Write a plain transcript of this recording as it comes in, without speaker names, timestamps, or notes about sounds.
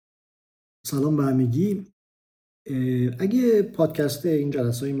سلام به همگی. اگه پادکست این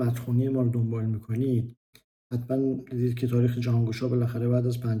جلسه های متخونی ما رو دنبال میکنید حتما دیدید که تاریخ جهانگشا بالاخره بعد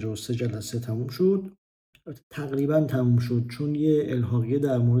از 53 جلسه تموم شد. تقریبا تموم شد، چون یه الحاقیه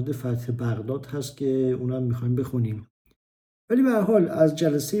در مورد فتح بغداد هست که اونم میخوایم بخونیم. ولی به هر حال از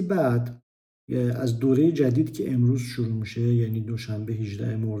جلسه بعد، از دوره جدید که امروز شروع میشه، یعنی دوشنبه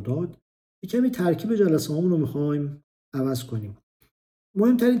 18 مرداد، یه کمی ترکیب جلسه هامون رو میخوایم عوض کنیم.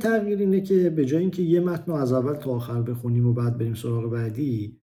 مهمترین تغییر اینه که به جای اینکه یه متن رو از اول تا آخر بخونیم و بعد بریم سراغ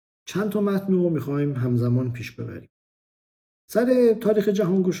بعدی، چند تا متن رو میخوایم همزمان پیش ببریم. سر تاریخ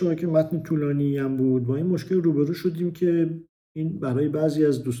جهانگشا که متن طولانی هم بود، با این مشکل روبرو شدیم که این برای بعضی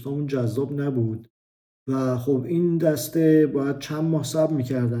از دوستامون جذاب نبود و خب این دسته باید چند ماه صبر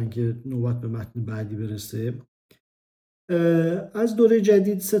میکردن که نوبت به متن بعدی برسه. از دوره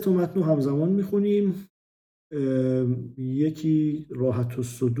جدید 3 تا متن رو همزمان میخونیم. یکی راحة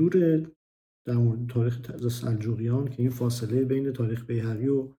الصدور در مورد تاریخ سلجوقیان که این فاصله بین تاریخ بیهقی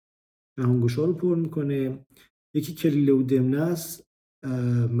و جهانگشا رو پر میکنه. یکی کلیله و دمنه است،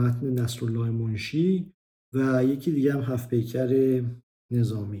 متن نصرالله منشی، و یکی دیگه هم 7 پیکر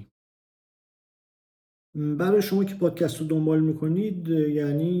نظامی. برای شما که پادکست رو دنبال میکنید،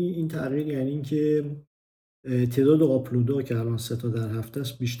 یعنی این تغییر یعنی این که تعداد آپلودها که الان 3 تا در هفته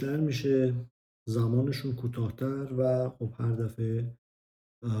است بیشتر میشه، زمانشون کوتاه‌تر و خب هر دفعه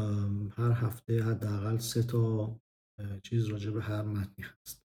هر هفته حداقل 3 تا چیز راجع به هر متنی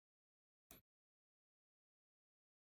هست.